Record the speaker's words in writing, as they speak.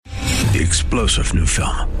The explosive new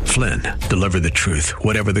film, Flynn, deliver the truth,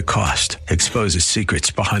 whatever the cost, exposes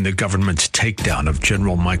secrets behind the government's takedown of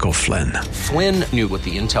General Michael Flynn. Flynn knew what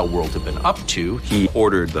the intel world had been up to. He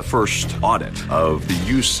ordered the first audit of the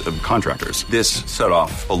use of contractors. This set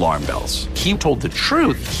off alarm bells. He told the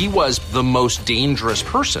truth. He was the most dangerous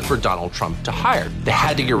person for Donald Trump to hire. They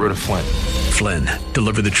had to get rid of Flynn. Flynn,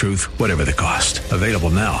 deliver the truth, whatever the cost. Available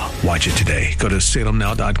now. Watch it today. Go to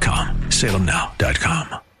salemnow.com.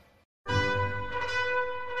 salemnow.com.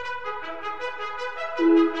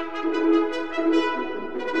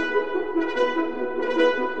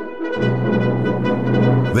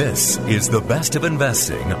 This is The Best of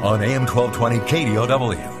Investing on AM 1220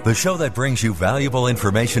 KDOW, the show that brings you valuable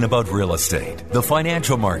information about real estate, the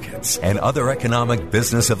financial markets, and other economic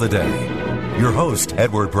business of the day. Your host,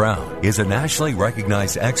 Edward Brown, is a nationally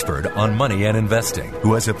recognized expert on money and investing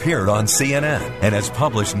who has appeared on CNN and has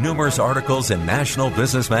published numerous articles in national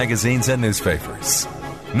business magazines and newspapers.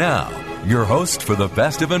 Now, your host for The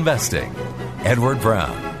Best of Investing, Edward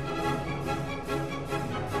Brown.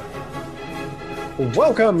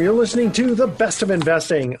 Welcome. You're listening to The Best of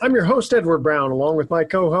Investing. I'm your host, Edward Brown, along with my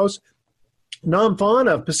co-host, Nam Phan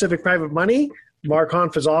of Pacific Private Money. Mark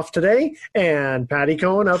Hanf is off today, and Patty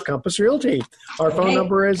Cohen of Compass Realty. Our phone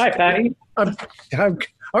number is... Hi, Patty.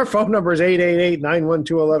 Our phone number is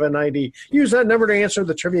 888-912-1190. Use that number to answer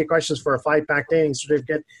the trivia questions for a 5-pack dating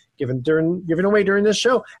certificate given away during this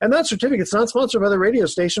show. And that certificate's not sponsored by the radio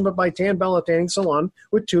station, but by Tan Bella Tanning Salon,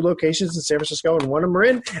 with 2 locations in San Francisco and 1 in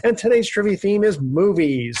Marin. And today's trivia theme is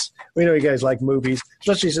movies. We know you guys like movies,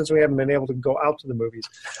 especially since we haven't been able to go out to the movies.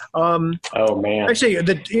 Oh, man. Actually,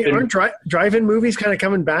 aren't drive-in movies kind of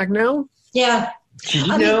coming back now? Yeah. Did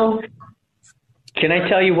you know... Can I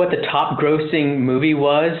tell you what the top grossing movie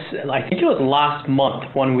was? I think it was last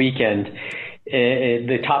month, one weekend.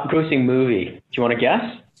 The top grossing movie. Do you want to guess?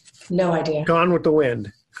 No idea. Gone with the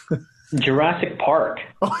Wind. Jurassic Park.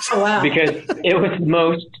 Oh, wow. Because it was the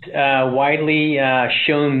most widely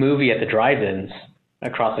shown movie at the drive-ins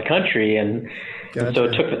across the country. And so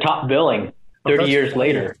it took the top billing 30 years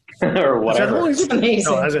later or whatever. Is that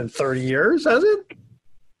amazing? No, hasn't 30 years, has it?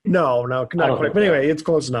 No, not quite. But anyway, it's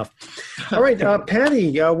close enough. All right,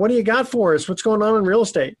 Patty, what do you got for us? What's going on in real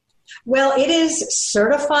estate? Well, it is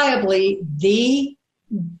certifiably the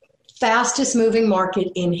fastest moving market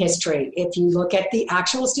in history. If you look at the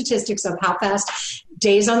actual statistics of how fast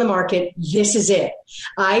days on the market, this is it.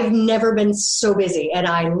 I've never been so busy, and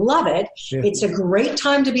I love it. Yeah. It's a great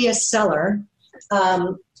time to be a seller.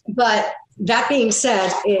 But that being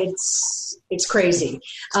said, it's crazy.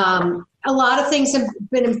 A lot of things have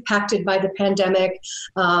been impacted by the pandemic.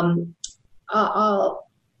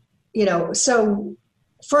 So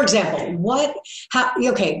for example, what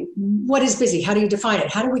is busy? How do you define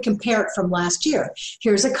it? How do we compare it from last year?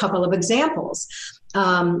 Here's a couple of examples.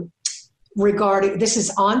 This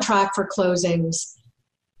is on track for closings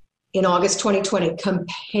in August 2020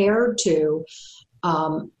 compared to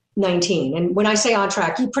 19. And when I say on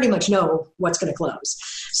track, you pretty much know what's going to close.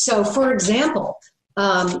 So for example,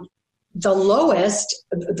 the lowest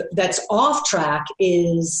that's off track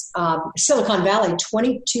is Silicon Valley,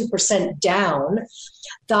 22% down.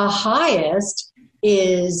 The highest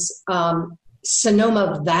is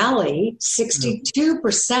Sonoma Valley,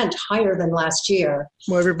 62% higher than last year.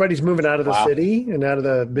 Well, everybody's moving out of the city and out of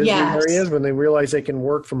the busy areas when they realize they can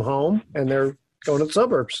work from home, and they're going to the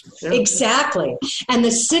suburbs. Yeah. Exactly. And the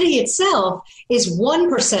city itself is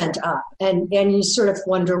 1% up. And you sort of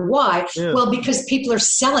wonder why. Yeah. Well, because people are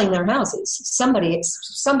selling their houses. Somebody's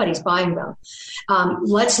buying them.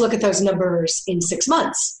 Let's look at those numbers in 6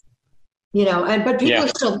 months. But people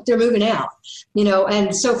are they're moving out.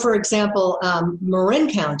 And so, for example, Marin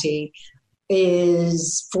County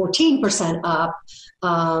is 14% up.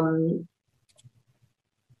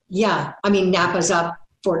 Napa's up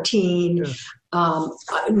 14. Yeah.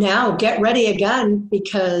 Now get ready again,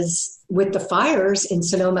 because with the fires in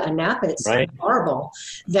Sonoma and Napa, it's horrible.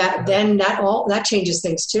 That changes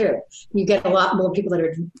things too. You get a lot more people that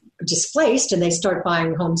are displaced, and they start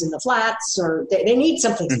buying homes in the flats, or they need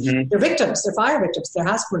something. Mm-hmm. They're victims. They're fire victims. Their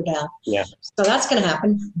house burned down. Yeah. So that's going to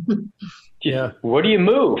happen. Yeah. Where do you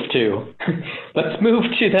move to? Let's move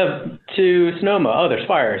to Sonoma. Oh, there's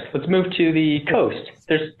fires. Let's move to the coast.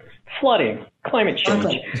 There's flooding, climate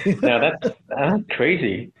change. No, that's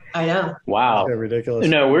crazy. I know. Wow. That's ridiculous.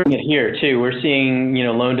 No, we're seeing it here too. We're seeing,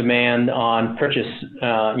 loan demand on purchase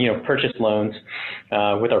loans,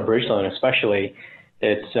 with our bridge loan especially.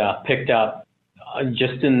 It's picked up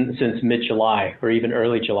since mid-July or even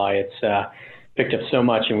early July. It's picked up so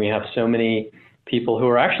much, and we have so many people who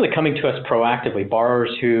are actually coming to us proactively,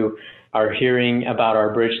 borrowers who are hearing about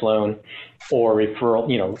our bridge loan or referral,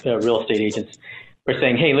 real estate agents are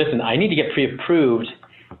saying, hey, listen, I need to get pre-approved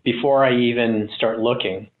before I even start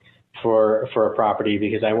looking for a property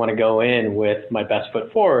because I want to go in with my best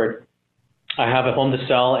foot forward. I have a home to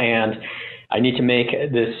sell and I need to make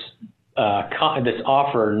this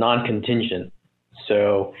offer non-contingent.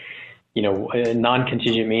 So,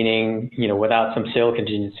 non-contingent meaning, without some sale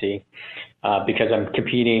contingency, because I'm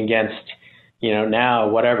competing against,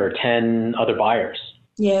 now 10 other buyers.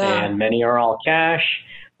 Yeah. And many are all cash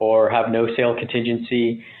or have no sale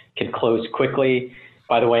contingency, can close quickly.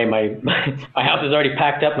 By the way, my house is already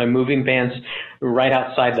packed up. My moving van's right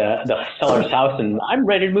outside the seller's house, and I'm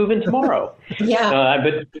ready to move in tomorrow. Yeah.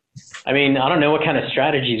 But I mean, I don't know what kind of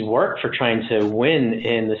strategies work for trying to win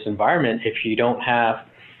in this environment if you don't have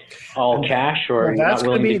all cash or you're not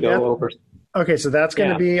willing to go over. Okay, so that's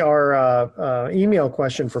going to be our email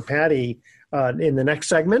question for Patty in the next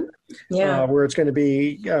segment, where it's going to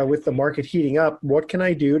be with the market heating up, what can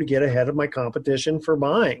I do to get ahead of my competition for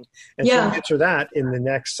buying? And so we'll answer that in the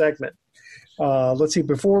next segment. Let's see,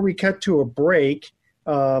 before we cut to a break,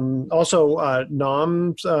 also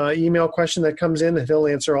Nam's email question that comes in that he'll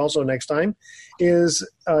answer also next time is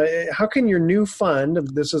how can your new fund,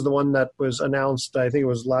 this is the one that was announced, I think it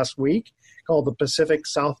was last week, called the Pacific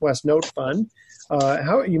Southwest Note Fund.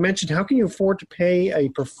 How can you afford to pay a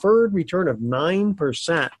preferred return of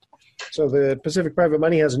 9%? So the Pacific Private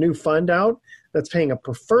Money has a new fund out that's paying a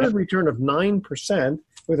preferred return of 9%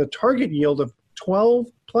 with a target yield of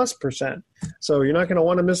 12+%. So you're not going to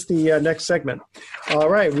want to miss the next segment. All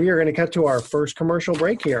right, we are going to cut to our first commercial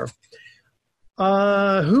break here.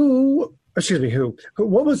 What was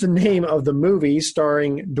the name of the movie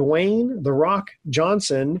starring Dwayne "The Rock"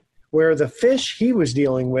 Johnson, where the fish he was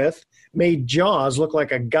dealing with made Jaws look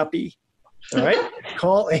like a guppy? All right,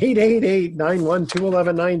 call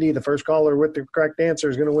 888-912-1190. The first caller with the correct answer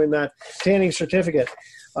is going to win that tanning certificate.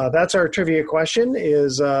 That's our trivia question,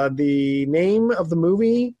 is the name of the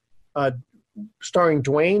movie starring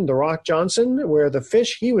Dwayne "The Rock" Johnson, where the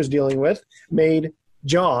fish he was dealing with made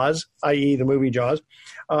Jaws, i.e. the movie Jaws,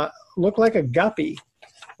 look like a guppy.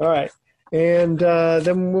 All right. And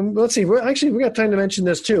then let's see. We got time to mention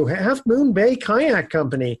this too. Half Moon Bay Kayak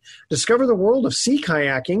Company. Discover the world of sea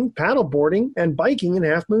kayaking, paddle boarding, and biking in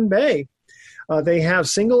Half Moon Bay. They have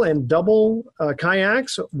single and double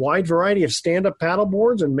kayaks, wide variety of stand-up paddle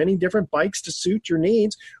boards, and many different bikes to suit your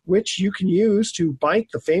needs, which you can use to bike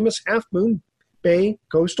the famous Half Moon Bay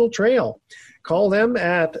Coastal Trail. Call them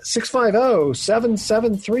at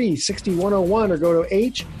 650-773-6101 or go to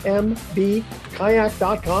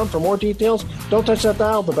hmbkayak.com for more details. Don't touch that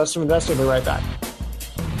dial. The Best of Investing will be right back.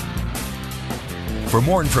 For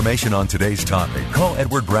more information on today's topic, call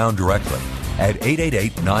Edward Brown directly at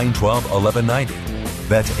 888-912-1190.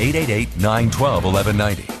 That's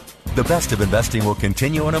 888-912-1190. The Best of Investing will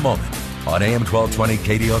continue in a moment on AM 1220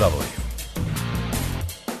 KDOW.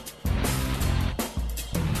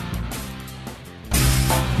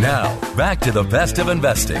 Now, back to the Best of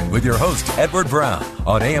Investing with your host, Edward Brown,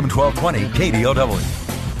 on AM 1220 KDOW.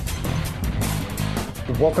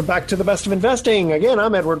 Welcome back to the Best of Investing. Again,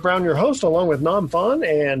 I'm Edward Brown, your host, along with Nam Phan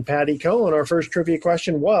and Patty Cohen. Our first trivia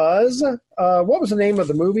question was, what was the name of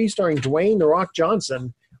the movie starring Dwayne "The Rock"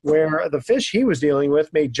 Johnson, where the fish he was dealing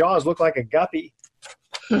with made Jaws look like a guppy?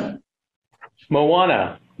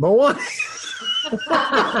 Moana.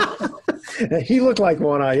 He looked like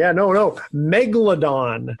Moana. Yeah, no.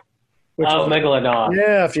 Megalodon. Megalodon.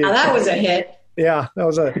 Yeah. That was a hit. Yeah, that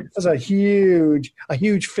was a huge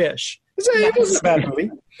fish. It wasn't a bad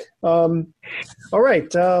movie. All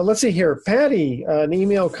right, let's see here. Patty, an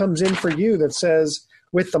email comes in for you that says,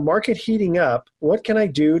 with the market heating up, what can I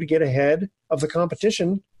do to get ahead of the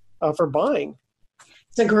competition for buying?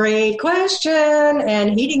 It's a great question,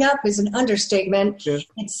 and heating up is an understatement. Yeah.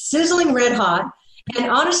 It's sizzling red hot,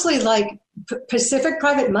 and honestly, Pacific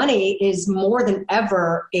Private Money is more than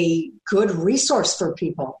ever a good resource for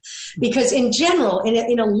people because in general,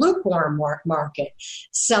 in a lukewarm market,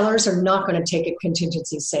 sellers are not going to take a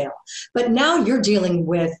contingency sale. But now you're dealing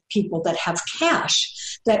with people that have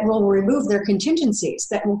cash that will remove their contingencies,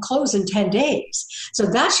 that will close in 10 days. So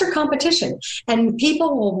that's your competition. And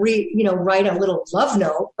people will write a little love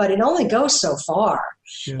note, but it only goes so far.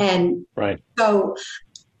 Yeah. And so,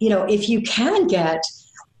 if you can get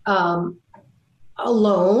a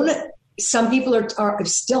loan, some people are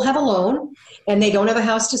still have a loan and they don't have a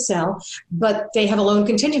house to sell, but they have a loan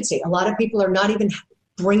contingency. A lot of people are not even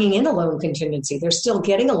bringing in a loan contingency. They're still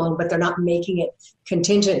getting a loan, but they're not making it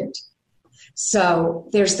contingent. So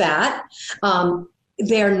there's that.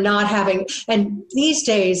 they're not having, and these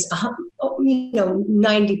days,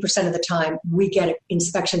 90% of the time we get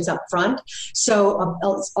inspections up front. So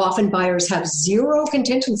often buyers have zero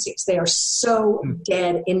contingencies. They are so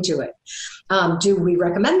dead into it. Do we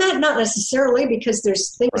recommend that? Not necessarily, because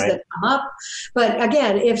there's things that come up. But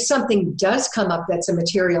again, if something does come up that's a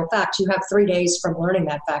material fact, you have 3 days from learning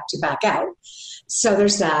that fact to back out. So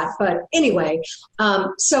there's that. But anyway,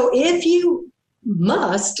 so if you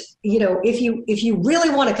must, if you really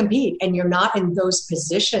want to compete and you're not in those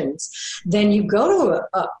positions, then you go to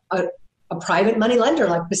a private money lender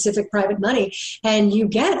like Pacific Private Money, and you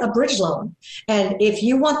get a bridge loan. And if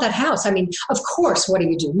you want that house, I mean, of course, what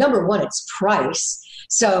do? Number one, it's price.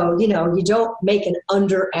 So, you don't make an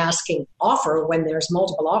under asking offer when there's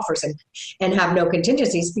multiple offers and have no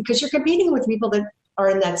contingencies, because you're competing with people that are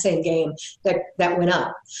in that same game that went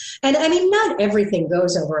up. And I mean, not everything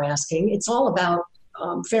goes over asking. It's all about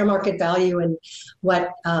fair market value and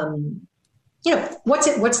what,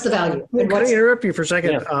 what's the value? Can I interrupt you for a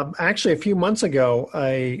second? Yeah. Actually, a few months ago,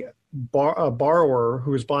 a borrower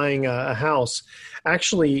who was buying a house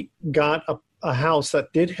actually got a house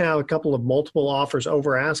that did have a couple of multiple offers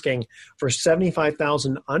over asking for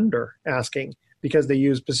 $75,000 under asking, because they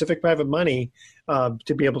used Pacific Private Money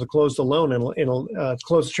to be able to close the loan and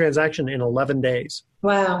close the transaction in 11 days.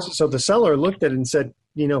 Wow. So the seller looked at it and said,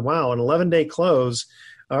 wow, an 11-day close.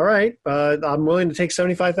 All right, I'm willing to take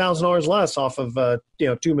 $75,000 less off of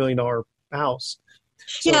 $2 million house.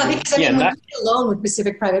 So, because when you get a loan with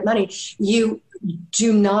Pacific Private Money, you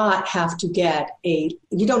do not have to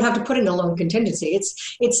you don't have to put in a loan contingency.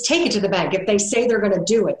 It's take it to the bank. If they say they're going to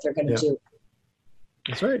do it, they're going to do it.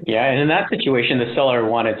 That's right. Yeah, and in that situation, the seller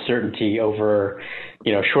wanted certainty over,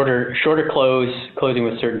 shorter closing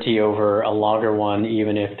with certainty over a longer one,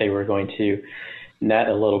 even if they were going to net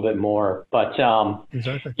a little bit more. But,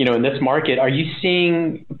 exactly. In this market, are you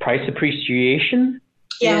seeing price appreciation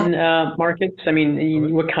in markets? I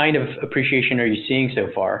mean, what kind of appreciation are you seeing so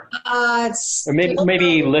far? Or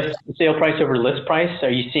maybe sale price over list price?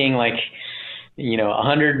 Are you seeing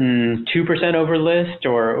 102% over list,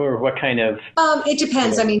 or what kind of? It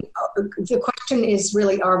depends. I mean, the question is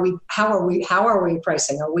really, how are we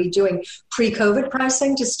pricing? Are we doing pre-COVID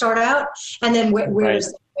pricing to start out? And then where does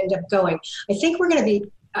it end up going? I think we're going to be,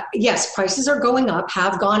 yes, prices are going up,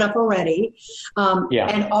 have gone up already.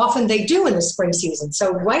 And often they do in the spring season.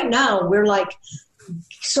 So right now we're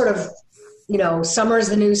sort of, summer is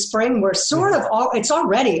the new spring. We're sort of, it's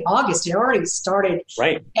already August. It already started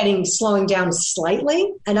slowing down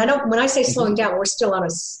slightly. And when I say slowing down, we're still on an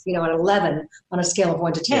 11 on a scale of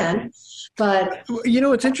 1 to 10. But,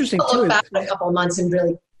 it's interesting too. Look back in a couple of months and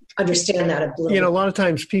really understand that a little. A lot of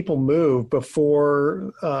times people move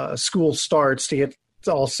before school starts to get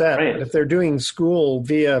all set. Right. If they're doing school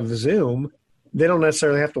via Zoom, they don't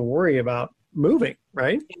necessarily have to worry about moving,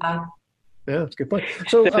 right? Yeah. Yeah, that's a good point.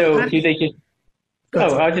 So do they just?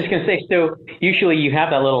 I was just going to say. So usually you have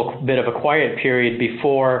that little bit of a quiet period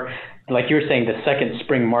before, like you were saying, the second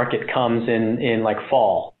spring market comes in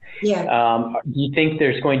fall. Yeah. Do you think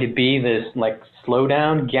there's going to be this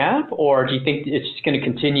slowdown gap, or do you think it's just going to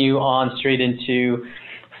continue on straight into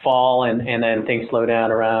fall and then things slow down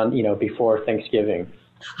around before Thanksgiving?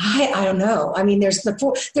 I don't know. I mean, there's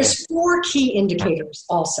four key indicators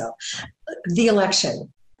also. The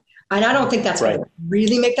election. And I don't think that's going to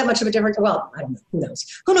really make that much of a difference. Well, I don't know. Who knows?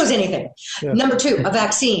 Who knows anything? Yeah. Number two, a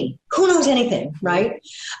vaccine. Who knows anything, right?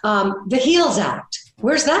 The HEALS Act.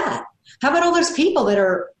 Where's that? How about all those people that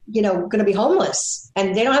are, going to be homeless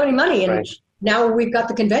and they don't have any money? And now we've got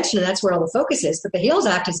the convention and that's where all the focus is. But the HEALS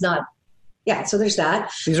Act is not. Yeah, so there's that.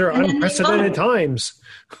 These are unprecedented times.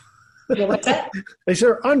 What's that? These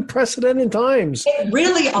are unprecedented times. They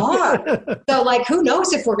really are. So, who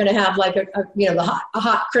knows if we're going to have a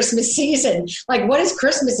hot Christmas season? What is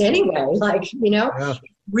Christmas anyway?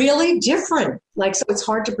 Really different. So it's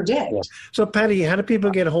hard to predict. Yeah. So, Patty, how do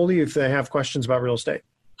people get a hold of you if they have questions about real estate?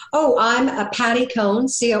 Oh, I'm Patty Cohn,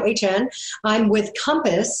 C-O-H-N. I'm with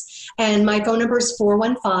Compass, and my phone number is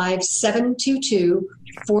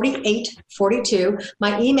 415-722-4842.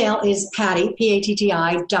 My email is Patty,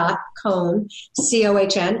 P-A-T-T-I, .Cohn,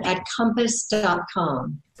 C-O-H-N,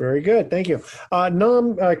 @compass.com. Very good. Thank you.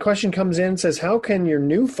 Nam, a question comes in, says, how can your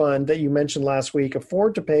new fund that you mentioned last week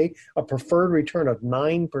afford to pay a preferred return of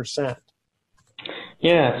 9%?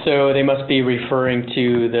 Yeah, so they must be referring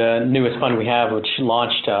to the newest fund we have, which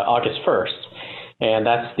launched August 1st, and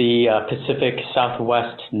that's the Pacific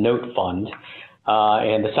Southwest Note Fund.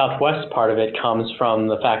 And the Southwest part of it comes from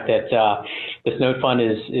the fact that this note fund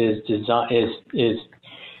is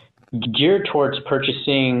geared towards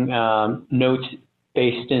purchasing notes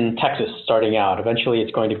based in Texas starting out. Eventually,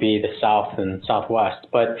 it's going to be the South and Southwest.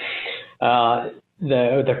 But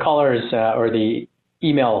the callers or the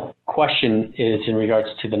email question is in regards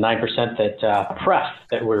to the 9% that pref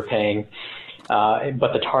that we're paying,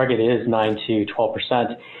 but the target is 9 to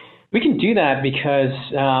 12%. We can do that because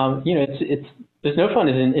this note fund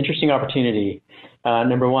is an interesting opportunity.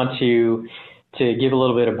 Number one, to give a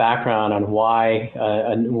little bit of background on why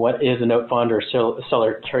what is a note fund or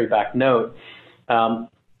seller carryback note. I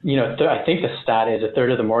think the stat is a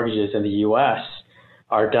third of the mortgages in the U.S.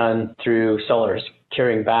 are done through sellers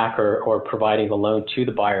carrying back or providing the loan to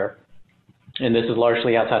the buyer. And this is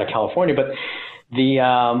largely outside of California, but these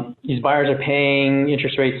buyers are paying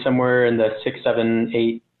interest rates somewhere in the 6, 7,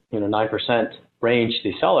 8, 9% range to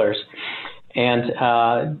these sellers. And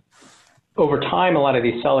over time, a lot of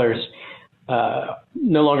these sellers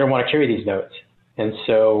no longer want to carry these notes. And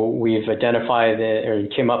so we've identified or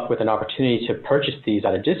came up with an opportunity to purchase these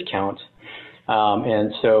at a discount.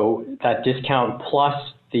 And so that discount plus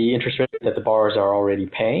the interest rate that the borrowers are already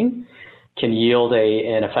paying can yield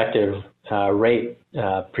an effective rate,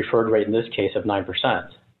 preferred rate in this case of 9%.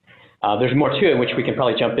 There's more to it, which we can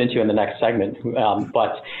probably jump into in the next segment.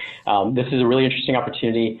 But this is a really interesting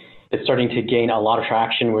opportunity. It's starting to gain a lot of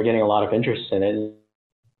traction. We're getting a lot of interest in it.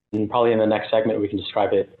 And probably in the next segment, we can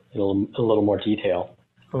describe it in a little more detail.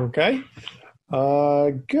 Okay.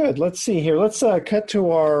 Good. Let's see here. Let's cut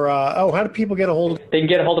to our, how do people get a hold of They can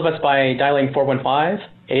get a hold of us by dialing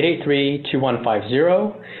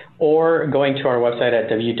 415-883-2150 or going to our website at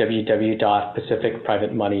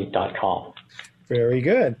www.pacificprivatemoney.com. Very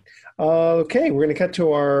good. Okay, we're going to cut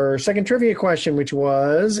to our second trivia question, which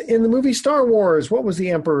was, in the movie Star Wars, what was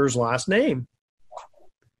the Emperor's last name?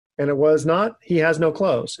 And it was not, he has no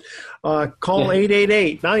clothes. Call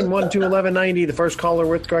 888-912-1190. The first caller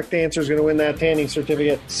with the correct answer is going to win that tanning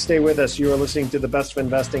certificate. Stay with us. You are listening to The Best of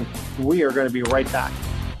Investing. We are going to be right back.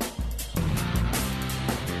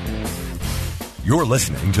 You're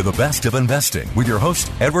listening to The Best of Investing with your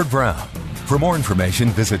host, Edward Brown. For more information,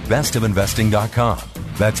 visit bestofinvesting.com.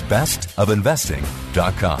 That's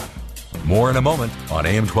bestofinvesting.com. More in a moment on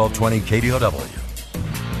AM 1220 KDOW.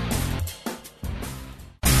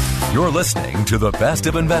 You're listening to The Best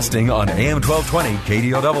of Investing on AM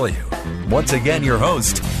 1220 KDOW. Once again, your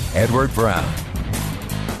host, Edward Brown.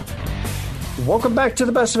 Welcome back to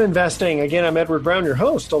The Best of Investing. Again, I'm Edward Brown, your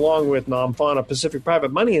host, along with Nam Phan of Pacific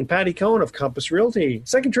Private Money and Patty Cohen of Compass Realty.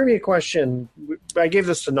 Second trivia question. I gave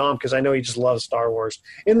this to Nam because I know he just loves Star Wars.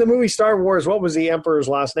 In the movie Star Wars, what was the Emperor's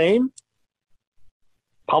last name?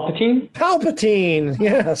 Palpatine,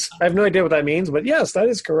 yes. I have no idea what that means, but yes, that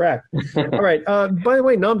is correct. All right. By the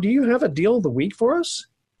way, Nam, do you have a deal of the week for us?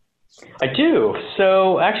 I do.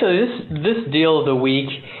 So actually, this deal of the week,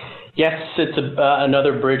 yes, it's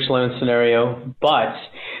another bridge loan scenario, but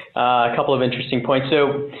a couple of interesting points.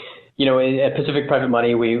 So, at Pacific Private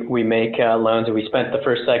Money, we make loans, and we spent the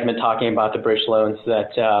first segment talking about the bridge loans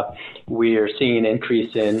that we are seeing an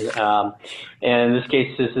increase in. And in this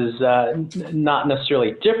case, this is not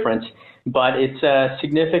necessarily different, but it's a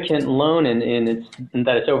significant loan in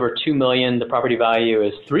that it's over $2 million. The property value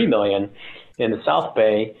is $3 million in the South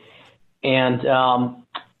Bay. And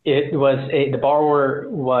it was the borrower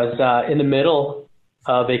was in the middle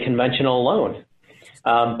of a conventional loan.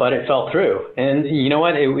 But it fell through. And you know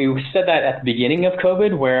what? We said that at the beginning of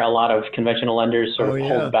COVID, where a lot of conventional lenders sort of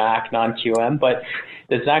pulled back non-QM, but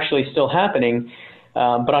it's actually still happening.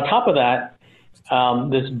 But on top of that,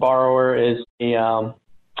 this borrower is a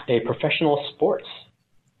professional sports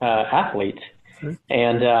athlete. Mm-hmm.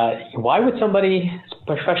 And why would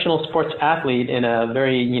professional sports athlete in a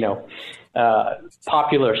very,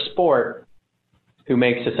 popular sport who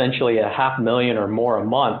makes essentially $500,000 or more a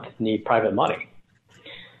month need private money?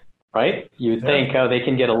 Right? You would think, they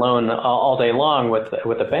can get a loan all day long with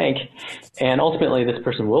a bank, and ultimately this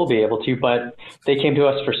person will be able to, but they came to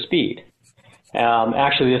us for speed.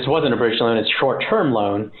 Actually, this wasn't a bridge loan; it's a short-term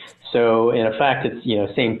loan. So in effect, it's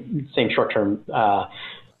same short-term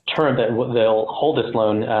term that they'll hold this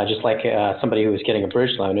loan, just like somebody who was getting a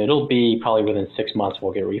bridge loan. It'll be probably within 6 months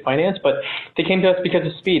we'll get refinanced, but they came to us because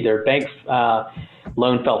of speed. Their bank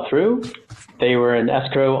loan fell through. They were in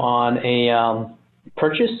escrow on a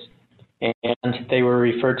purchase, and they were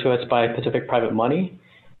referred to us by Pacific Private Money.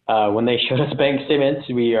 When they showed us bank statements,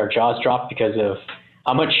 our jaws dropped because of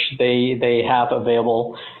how much they have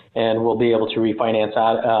available, and we'll be able to refinance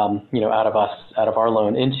out of our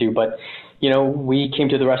loan into. But we came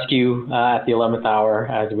to the rescue at the 11th hour,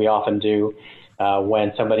 as we often do,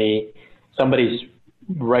 when somebody's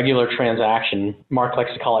regular transaction. Mark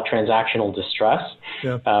likes to call it transactional distress,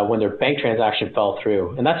 when their bank transaction fell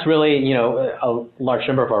through. And that's really, a large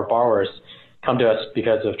number of our borrowers come to us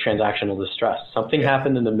because of transactional distress. Something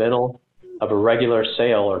happened in the middle of a regular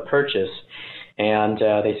sale or purchase, and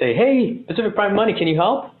they say, hey, Pacific Prime Money, can you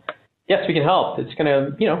help? Yes, we can help. It's going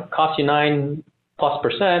to, cost you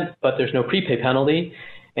 9+%, but there's no prepay penalty,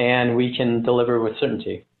 and we can deliver with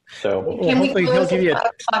certainty. So can we close at 5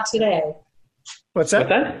 o'clock today? What's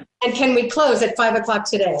that? And can we close at 5 o'clock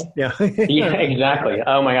today? Yeah. Yeah, exactly.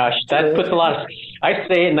 Oh my gosh, that puts a lot of. I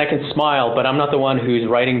say it and I can smile, but I'm not the one who's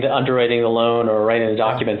underwriting the loan or writing the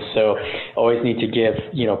documents. So always need to give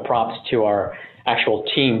props to our actual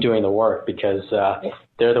team doing the work, because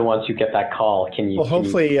they're the ones who get that call. Can you? Well,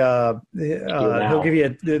 hopefully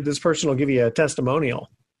this person will give you a testimonial.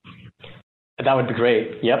 That would be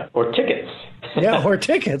great. Yep. Or tickets. Yeah, or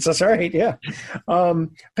tickets. That's right. Yeah.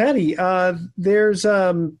 Patty, there's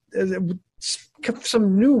some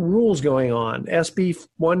new rules going on.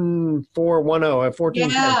 SB1410,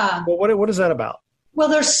 1410. Yeah. Well, what is that about? Well,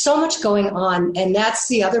 there's so much going on, and that's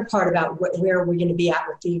the other part about where we're going to be at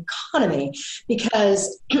with the economy,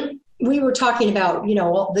 because we were talking about,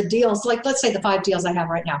 all the deals, like let's say the 5 deals I have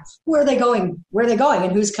right now. Where are they going?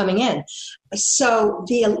 And who's coming in? So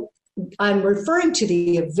I'm referring to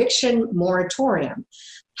the eviction moratorium.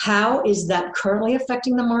 How is that currently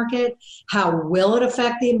affecting the market? How will it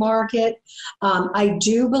affect the market? I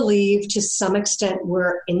do believe to some extent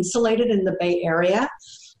we're insulated in the Bay Area.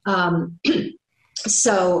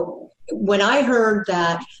 So when I heard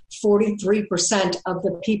that 43% of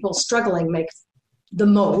the people struggling make the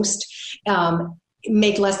most,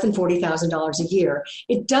 make less than $40,000 a year.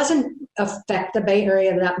 It doesn't affect the Bay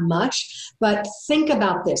Area that much, but think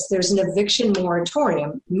about this. There's an eviction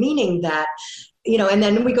moratorium, meaning that, and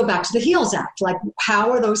then we go back to the HEALS Act, like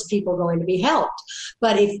how are those people going to be helped?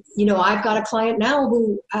 But if, I've got a client now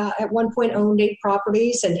who at one point owned 8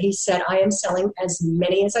 properties, and he said, I am selling as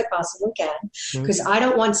many as I possibly can because I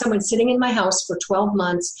don't want someone sitting in my house for 12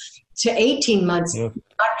 months to 18 months not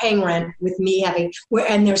paying rent with me and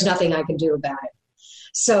there's nothing I can do about it.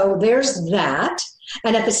 So there's that.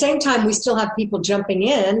 And at the same time, we still have people jumping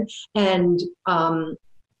in and,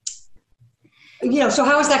 so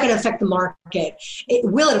how is that going to affect the market?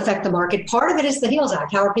 Will it affect the market? Part of it is the HEALS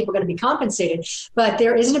Act. How are people going to be compensated? But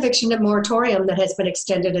there is an eviction moratorium that has been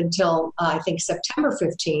extended until, I think, September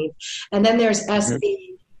 15th. And then there's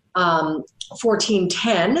SB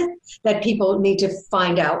 1410 that people need to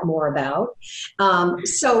find out more about.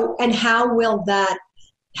 And how will that?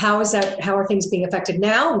 How are things being affected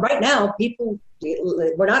now? Right now,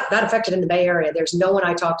 we're not that affected in the Bay Area. There's no one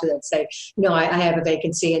I talk to that say, I have a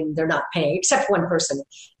vacancy and they're not paying, except one person.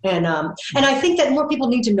 And I think that more people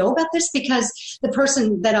need to know about this, because the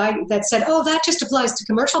person that said, oh, that just applies to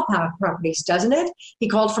commercial properties, doesn't it? He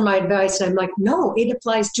called for my advice, and I'm like, no, it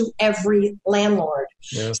applies to every landlord.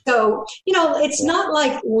 Yeah. So, it's not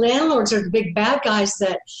like landlords are the big bad guys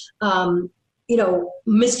that,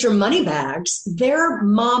 Mr. Moneybags. They're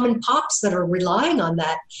mom and pops that are relying on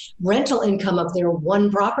that rental income of their one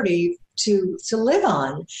property to live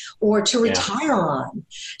on or to retire on.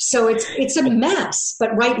 So it's a mess.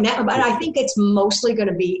 But right now, but I think it's mostly going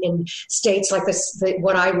to be in states like this.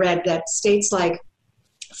 What I read, that states like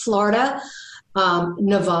Florida,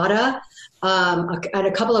 Nevada, and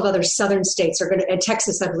a couple of other southern states and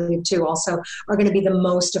Texas, I believe too, also are going to be the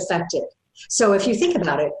most affected. So if you think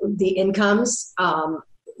about it, the incomes,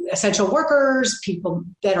 essential workers, people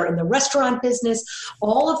that are in the restaurant business,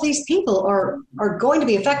 all of these people are going to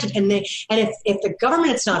be affected. And if the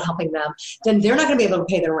government's not helping them, then they're not going to be able to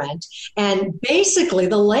pay their rent. And basically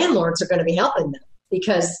the landlords are going to be helping them,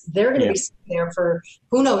 because they're going to be sitting there for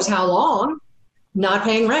who knows how long, not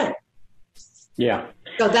paying rent. Yeah.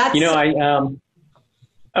 So that's...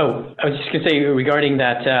 I was just going to say regarding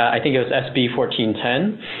that, I think it was SB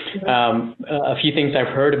 1410. A few things I've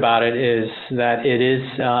heard about it is that it is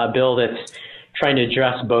a bill that's trying to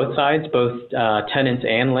address both sides, both tenants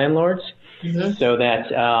and landlords, so that,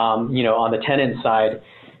 on the tenant side,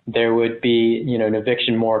 there would be, an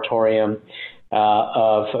eviction moratorium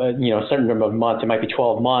of, a certain number of months. It might be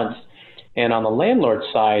 12 months. And on the landlord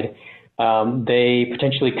side, they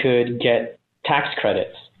potentially could get tax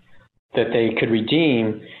credits that they could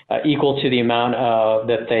redeem equal to the amount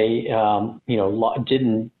that they,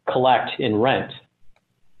 didn't collect in rent.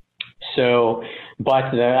 So,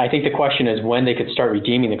 but I think the question is when they could start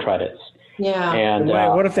redeeming the credits. Yeah. And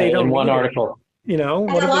what if they don't in one need article?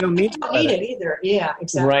 What if they don't need it either? Yeah,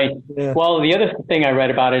 exactly. Right. Yeah. Well, the other thing I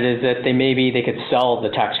read about it is that they could sell the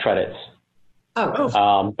tax credits.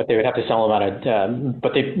 Oh. But they would have to sell them at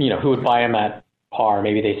but who would buy them at par.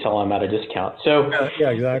 Maybe they sell them at a discount. So yeah,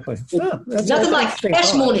 exactly. That's nothing like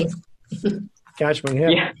cash money. Cash money,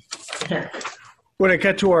 yeah. We're going to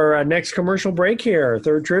cut to our next commercial break here.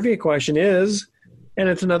 Third trivia question is, and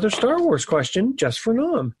it's another Star Wars question just for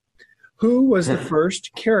Nom. Who was the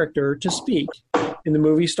first character to speak in the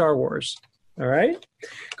movie Star Wars? All right.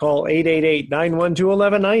 Call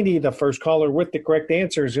 888-912-1190. The first caller with the correct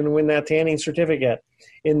answer is going to win that tanning certificate.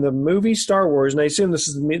 In the movie Star Wars, and I assume this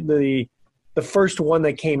is the first one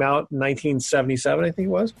that came out in 1977, I think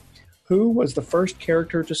it was. Who was the first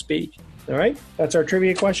character to speak? All right. That's our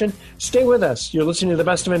trivia question. Stay with us. You're listening to The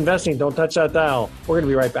Best of Investing. Don't touch that dial. We're going to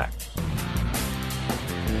be right back.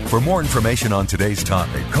 For more information on today's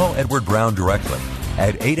topic, call Edward Brown directly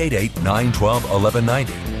at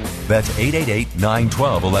 888-912-1190. That's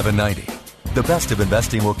 888-912-1190. The Best of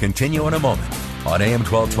Investing will continue in a moment on AM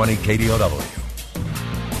 1220 KDOW.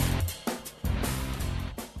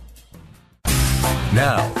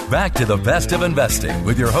 Now, back to The Best of Investing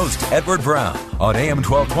with your host, Edward Brown, on AM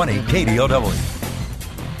 1220 KDOW.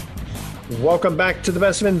 Welcome back to The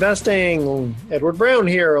Best of Investing. Edward Brown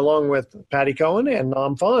here, along with Patty Cohen and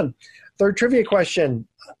Nom Fon. Third trivia question,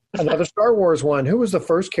 another Star Wars one. Who was the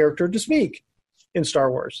first character to speak in Star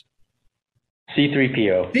Wars?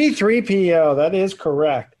 C-3PO. C-3PO, that is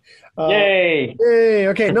correct. Yay! Yay!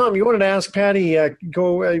 Okay, Nom, you wanted to ask Patty, you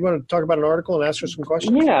want to talk about an article and ask her some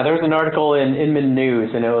questions? Yeah, there was an article in Inman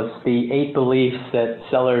News, and it was the 8 beliefs that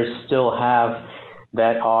sellers still have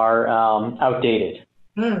that are outdated.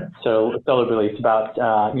 So seller beliefs about,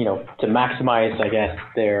 to maximize, I guess,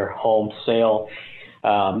 their home sale.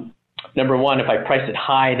 Number one, if I price it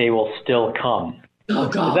high, they will still come. Oh,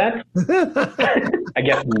 God. Is that? I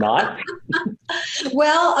guess not.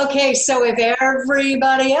 Well, okay, so if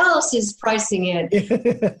everybody else is pricing it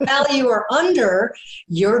value or under,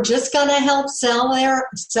 you're just going to help sell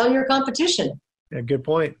your competition. Yeah, good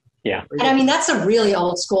point. Yeah. And I mean, that's a really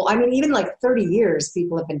old school. I mean, even like 30 years,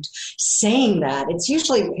 people have been saying that. It's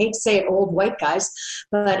usually, I hate to say it, old white guys,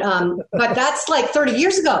 but that's like 30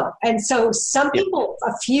 years ago. And so some people,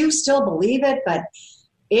 a few still believe it, but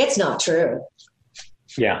it's not true.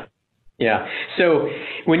 Yeah. Yeah. So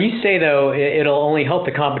when you say, though, it'll only help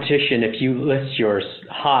the competition if you list yours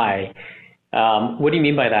high, what do you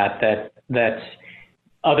mean by that? That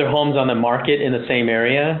other homes on the market in the same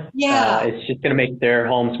area, it's just going to make their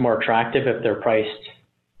homes more attractive if they're priced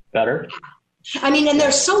better? I mean, and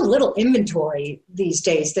there's so little inventory these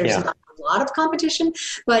days. There's not a lot of competition,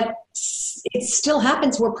 but it still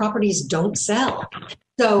happens where properties don't sell.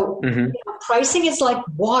 So pricing is like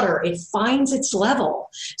water. It finds its level.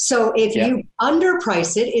 So if you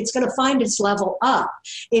underprice it, it's going to find its level up.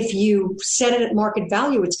 If you set it at market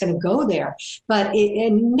value, it's going to go there.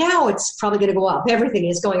 And now it's probably going to go up. Everything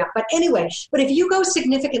is going up. But anyway, if you go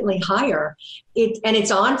significantly higher, and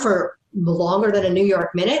it's on for longer than a New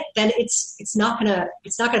York minute, then it's not gonna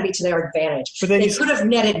be to their advantage. But they could have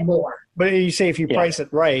netted more. But you say if you price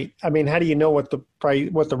it right, I mean, how do you know what the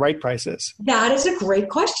right price is? That is a great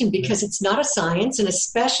question, because it's not a science, and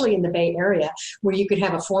especially in the Bay Area where you could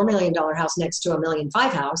have a $4 million house next to a $1.5 million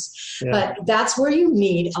house. Yeah. But that's where you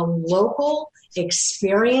need a local,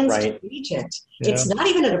 experienced agent. Yeah. It's not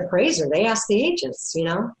even an appraiser. They ask the agents,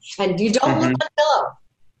 and you don't look on Zillow.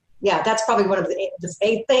 Yeah, that's probably one of the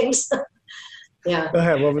 8 things. Yeah. Go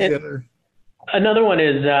ahead. What was the other? Another one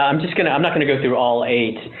is I'm not gonna go through all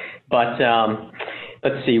 8, but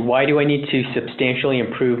let's see. Why do I need to substantially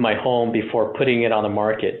improve my home before putting it on the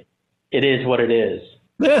market? It is what it is.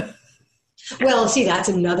 Well, see, that's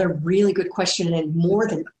another really good question. And more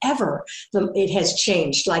than ever, it has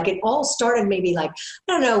changed. Like it all started maybe like,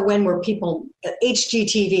 I don't know, when were people,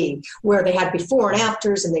 HGTV, where they had before and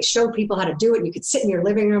afters and they showed people how to do it. You could sit in your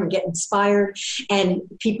living room and get inspired. And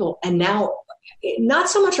now, not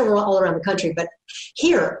so much all around the country, but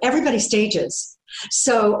here, everybody stages.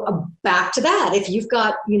 So back to that, if you've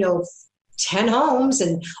got, 10 homes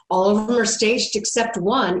and all of them are staged except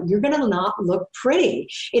one, you're going to not look pretty.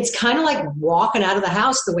 It's kind of like walking out of the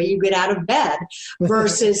house the way you get out of bed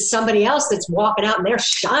versus somebody else that's walking out and they're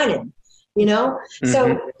shining,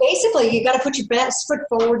 So basically you got to put your best foot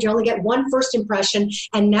forward. You only get one first impression.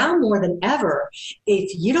 And now more than ever,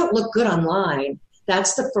 if you don't look good online,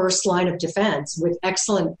 that's the first line of defense. With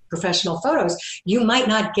excellent professional photos, you might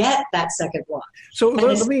not get that second one. So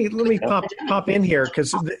let me pop in here,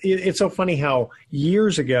 because it's so funny how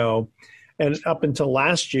years ago and up until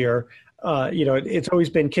last year, it's always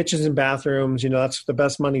been kitchens and bathrooms. That's the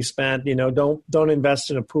best money spent. Don't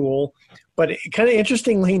invest in a pool. But kind of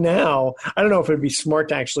interestingly now, I don't know if it'd be smart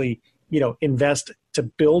to actually invest to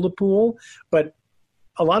build a pool, but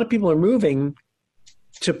a lot of people are moving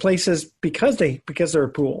to places because there are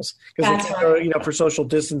pools, because for social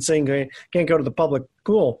distancing, they can't go to the public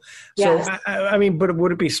pool. Yes. So I mean, but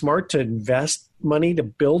would it be smart to invest money to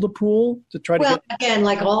build a pool to try to get? Again,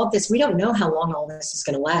 like all of this, we don't know how long all this is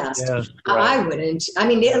going to last. Yeah, I wouldn't. I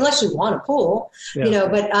mean, unless you want a pool,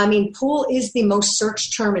 but I mean, pool is the most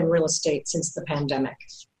searched term in real estate since the pandemic.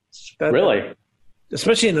 Really?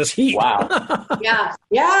 Especially in this heat. Wow.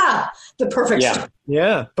 Yeah. The perfect.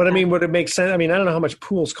 Yeah. But I mean, would it make sense? I mean, I don't know how much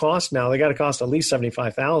pools cost now. They got to cost at least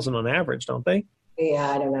 $75,000 on average, don't they? Yeah,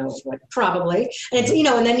 I don't know. Probably. And it's,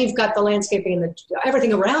 and then you've got the landscaping and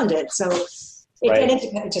everything around it. So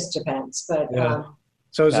it just depends. But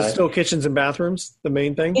so is it still kitchens and bathrooms the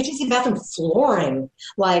main thing? Kitchens and bathroom flooring,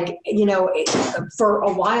 like, for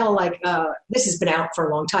a while, like this has been out for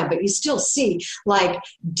a long time, but you still see like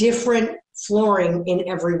different flooring in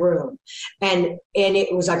every room, and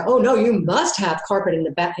it was like, oh no, you must have carpet in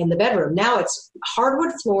the bedroom. Now it's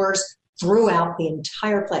hardwood floors throughout the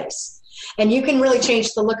entire place, and you can really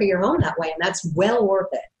change the look of your home that way, and that's well worth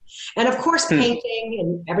it. And of course, painting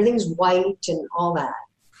and everything's white and all that.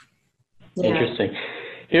 Yeah. Interesting.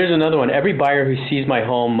 Here's another one. Every buyer who sees my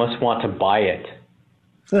home must want to buy it.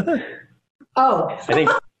 Oh, I think.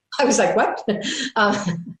 I was like, what?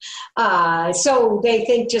 So they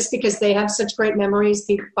think just because they have such great memories,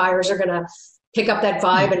 buyers are going to pick up that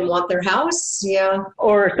vibe and want their house? Yeah.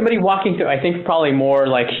 Or somebody walking through, I think probably more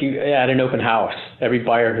like at an open house. Every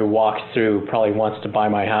buyer who walks through probably wants to buy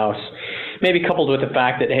my house. Maybe coupled with the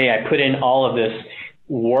fact that, hey, I put in all of this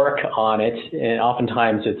work on it, and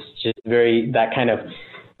oftentimes it's just that kind of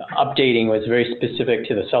updating was very specific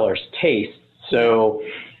to the seller's taste. So,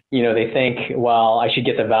 they think, well, I should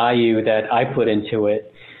get the value that I put into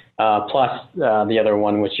it, plus the other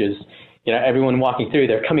one, which is, everyone walking through,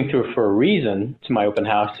 they're coming through for a reason to my open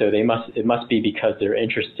house, so it must be because they're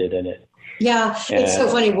interested in it. Yeah, it's so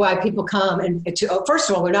funny why people come first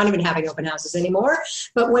of all, we're not even having open houses anymore.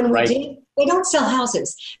 But when we did, they don't sell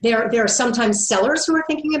houses. There are sometimes sellers who are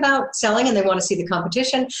thinking about selling and they want to see the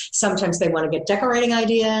competition. Sometimes they want to get decorating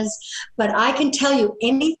ideas. But I can tell you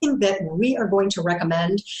anything that we are going to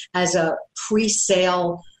recommend as a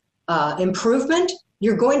pre-sale improvement,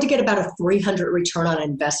 you're going to get about a 300 return on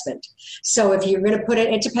investment. So if you're going to put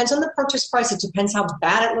it depends on the purchase price. It depends how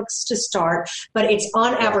bad it looks to start, but it's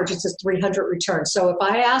on average, it's a 300 return. So if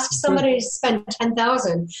I ask somebody to spend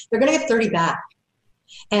 $10,000, they're going to get 30 back.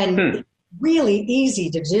 And really easy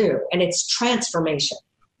to do. And it's transformation.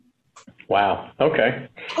 Wow. Okay.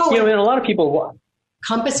 And a lot of people.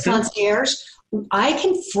 Compass Concierge, I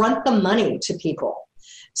can front the money to people.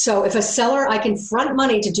 So if a seller, I can front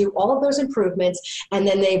money to do all of those improvements, and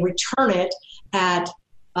then they return it at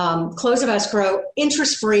close of escrow,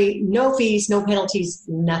 interest-free, no fees, no penalties,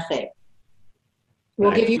 nothing.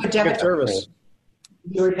 We'll give you a debit service.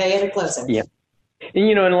 You repay it at closing. Yeah.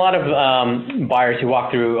 And, a lot of buyers who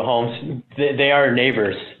walk through homes, they are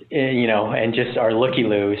neighbors, and just are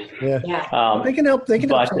looky-loos. Yeah. They can help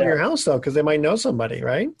sell your house, though, because they might know somebody,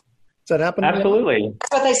 right? Does that happen? Absolutely.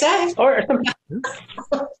 That's what they say. Or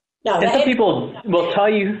some people will tell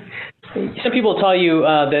you. Some people tell you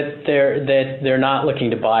that they're not looking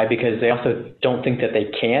to buy because they also don't think that they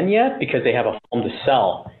can yet because they have a home to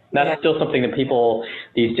sell. And that's still something that people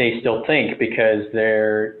these days still think because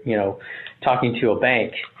they're talking to a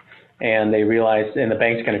bank and they realize, and the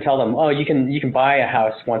bank's going to tell them, oh, you can buy a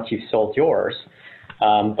house once you've sold yours,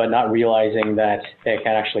 but not realizing that they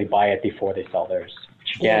can actually buy it before they sell theirs.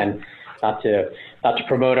 Again, not to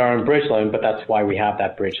promote our own bridge loan, but that's why we have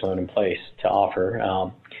that bridge loan in place to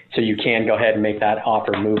offer. So you can go ahead and make that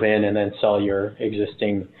offer, move in, and then sell your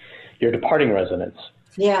departing residence.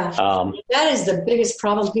 Yeah, that is the biggest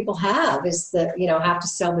problem people have is that have to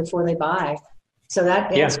sell before they buy. So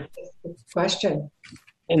that answers the question.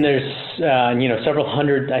 And there's several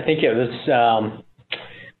hundred. I think it was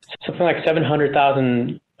something like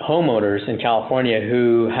 700,000 homeowners in California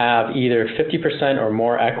who have either 50% or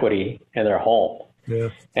more equity in their home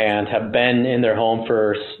and have been in their home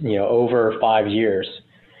for over 5 years.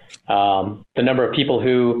 The number of people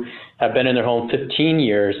who have been in their home 15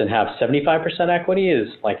 years and have 75% equity is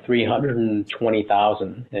like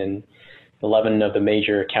 320,000 in 11 of the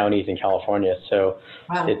major counties in California. So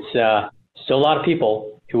it's still a lot of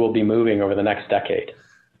people who will be moving over the next decade.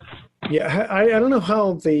 Yeah, I don't know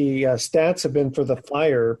how the stats have been for the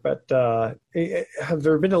fire, but have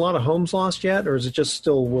there been a lot of homes lost yet, or is it just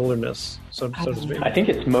still wilderness, so to speak? I think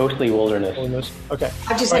it's mostly wilderness. Okay.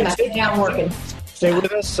 I've just had my feet down working. Stay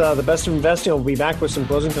with us. The Best of Investing will be back with some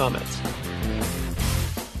closing comments.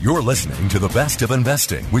 You're listening to The Best of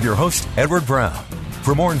Investing with your host, Edward Brown.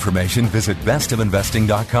 For more information, visit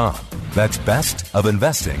bestofinvesting.com. That's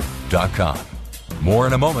bestofinvesting.com. More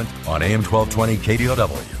in a moment on AM 1220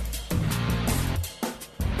 KDOW.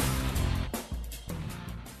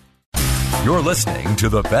 You're listening to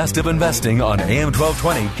the Best of Investing on AM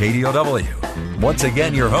 1220 KDOW. Once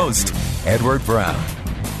again, your host, Edward Brown.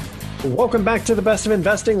 Welcome back to the Best of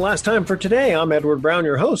Investing. Last time for today, I'm Edward Brown,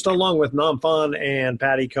 your host, along with Nam Phan and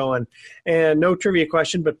Patty Cohen. And no trivia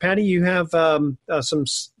question, but Patty, you have some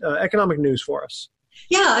economic news for us.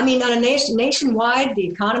 Yeah, I mean, on a nationwide, the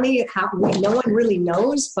economy, no one really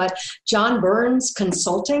knows, but John Burns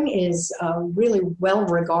Consulting is a really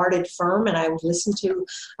well-regarded firm, and I listened to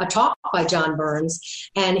a talk by John Burns,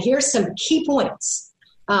 and here's some key points.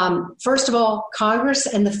 First of all, Congress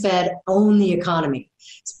and the Fed own the economy.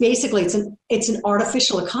 Basically, it's an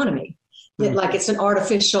artificial economy, like it's an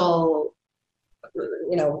artificial,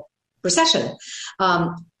 recession.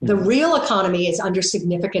 The real economy is under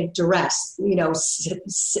significant duress.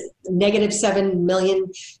 Negative 7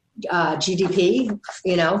 million GDP.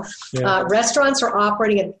 Restaurants are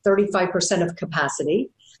operating at 35% of capacity.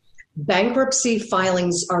 Bankruptcy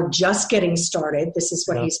filings are just getting started. This is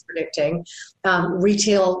what he's predicting.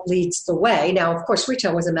 Retail leads the way. Now, of course,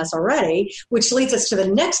 retail was a mess already, which leads us to the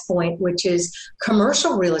next point, which is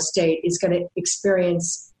commercial real estate is going to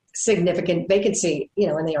experience significant vacancy,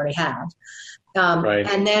 and they already have. Right.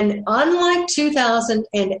 And then, unlike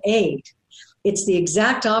 2008, it's the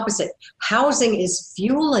exact opposite. Housing is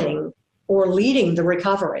fueling or leading the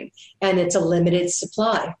recovery, and it's a limited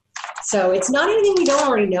supply. So it's not anything we don't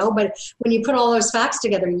already know, but when you put all those facts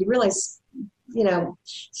together, you realize,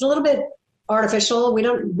 it's a little bit artificial. We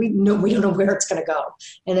don't know where it's going to go.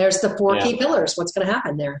 And there's the four key pillars. What's going to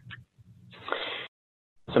happen there?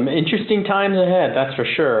 Some interesting times ahead, that's for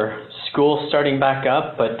sure. School's starting back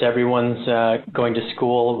up, but everyone's going to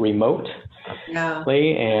school remotely,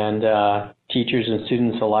 and teachers and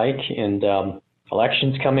students alike, and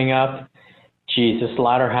elections coming up. Geez, this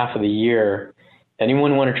latter half of the year,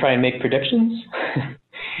 anyone want to try and make predictions?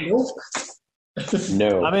 Nope.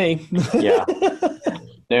 No. I mean. Yeah.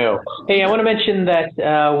 No. Hey, I want to mention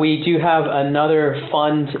that we do have another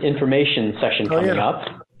fund information session coming up.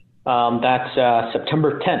 That's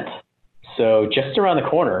September 10th, so just around the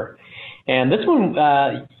corner. And this one,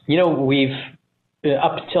 we've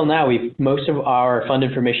up till now, most of our fund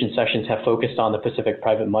information sessions have focused on the Pacific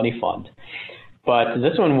Private Money Fund, but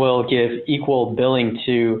this one will give equal billing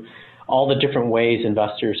to all the different ways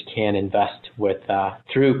investors can invest with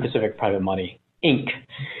through Pacific Private Money Inc.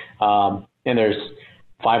 And there's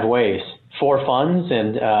 5 ways, 4 funds,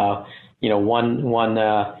 and one.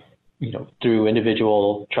 Through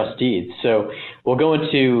individual trust deeds. So we'll go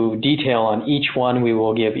into detail on each one. We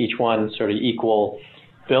will give each one sort of equal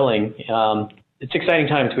billing. It's exciting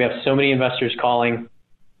times. We have so many investors calling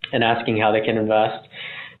and asking how they can invest.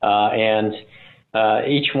 And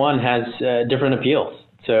each one has different appeals.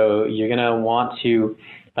 So you're going to want to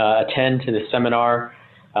attend to the seminar.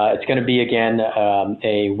 It's going to be, again,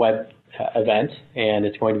 a web event, and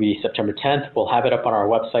it's going to be September 10th. We'll have it up on our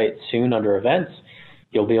website soon under events.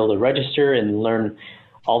 You'll be able to register and learn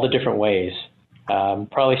all the different ways,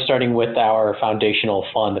 probably starting with our foundational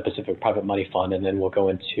fund, the Pacific Private Money Fund, and then we'll go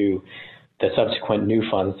into the subsequent new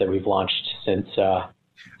funds that we've launched since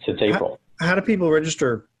April. How do people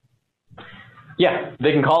register? Yeah,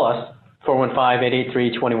 they can call us,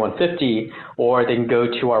 415-883-2150, or they can go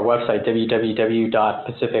to our website,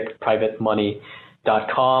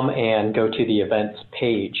 www.pacificprivatemoney.com, and go to the events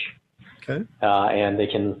page. Okay. And they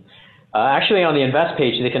can... actually, on the Invest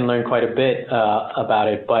page, they can learn quite a bit about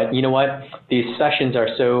it. But you know what? These sessions are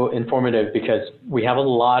so informative because we have a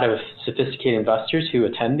lot of sophisticated investors who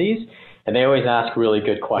attend these, and they always ask really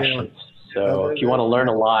good questions. So if you want to learn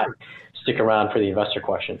a lot, stick around for the investor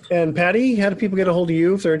questions. And Patty, how do people get a hold of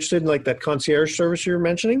you if they're interested in like that concierge service you were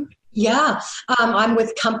mentioning? Yeah, I'm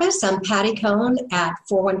with Compass. I'm Patty Cohen at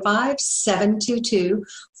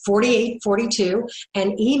 415-722-4842,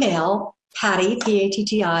 and email Patty,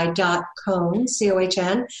 Patti.Cohen,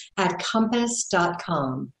 COHN,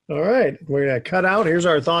 @compass.com. All right. We're going to cut out. Here's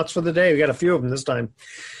our thoughts for the day. We got a few of them this time.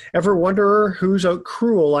 Ever wonder whose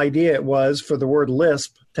cruel idea it was for the word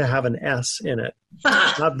lisp to have an S in it?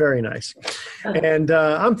 Not very nice. And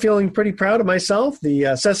I'm feeling pretty proud of myself.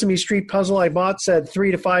 The Sesame Street puzzle I bought said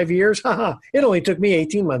 3 to 5 years. It only took me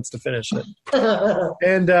 18 months to finish it.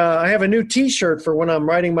 And I have a new T-shirt for when I'm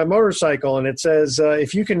riding my motorcycle, and it says,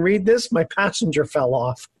 if you can read this, my passenger fell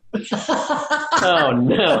off. Oh,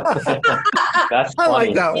 no. That's funny. I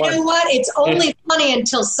like that one. You know what? It's only funny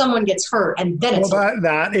until someone gets hurt, and then it's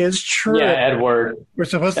that is true. Yeah, Edward. We're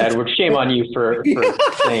supposed to. Edward, shame on you for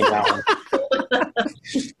saying that one.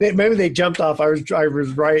 Maybe they jumped off. I was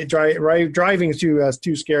driving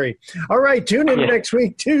too scary. All right, tune in next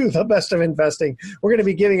week to The Best of Investing. We're going to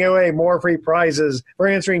be giving away more free prizes for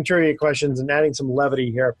answering trivia questions and adding some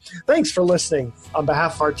levity here. Thanks for listening. On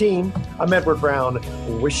behalf of our team, I'm Edward Brown,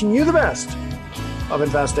 wishing you the best of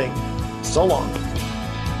investing. So long.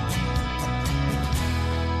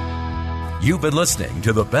 You've been listening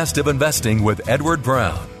to The Best of Investing with Edward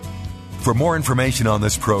Brown. For more information on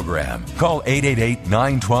this program, call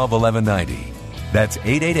 888-912-1190. That's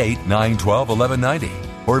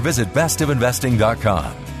 888-912-1190. Or visit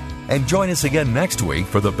bestofinvesting.com. And join us again next week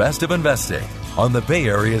for The Best of Investing on the Bay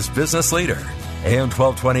Area's business leader, AM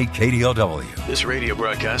 1220 KDOW. This radio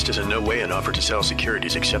broadcast is in no way an offer to sell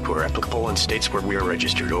securities except where applicable in states where we are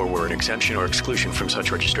registered or where an exemption or exclusion from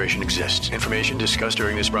such registration exists. Information discussed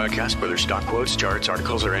during this broadcast, whether stock quotes, charts,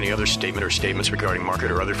 articles, or any other statement or statements regarding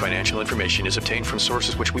market or other financial information, is obtained from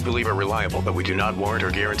sources which we believe are reliable, but we do not warrant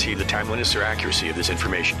or guarantee the timeliness or accuracy of this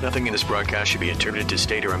information. Nothing in this broadcast should be interpreted to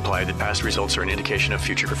state or imply that past results are an indication of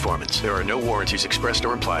future performance. There are no warranties expressed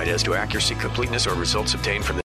or implied as to accuracy, completeness, or results obtained from the